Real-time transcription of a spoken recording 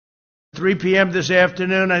3 p.m. this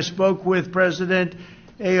afternoon, I spoke with President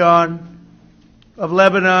Aoun of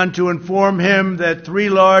Lebanon to inform him that 3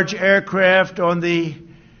 large aircraft are on the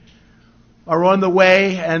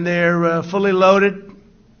way, and they're fully loaded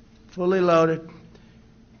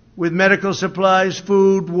with medical supplies,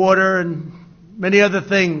 food, water, and many other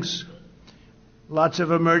things. Lots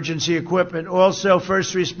of emergency equipment. Also,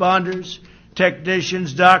 first responders,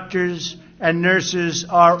 technicians, doctors, and nurses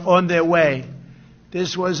are on their way.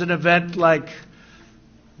 This was an event like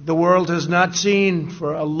the world has not seen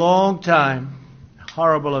for a long time.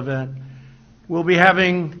 Horrible event. We'll be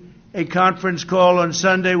having a conference call on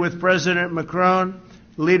Sunday with President Macron,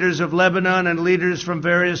 leaders of Lebanon, and leaders from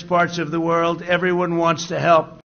various parts of the world. Everyone wants to help.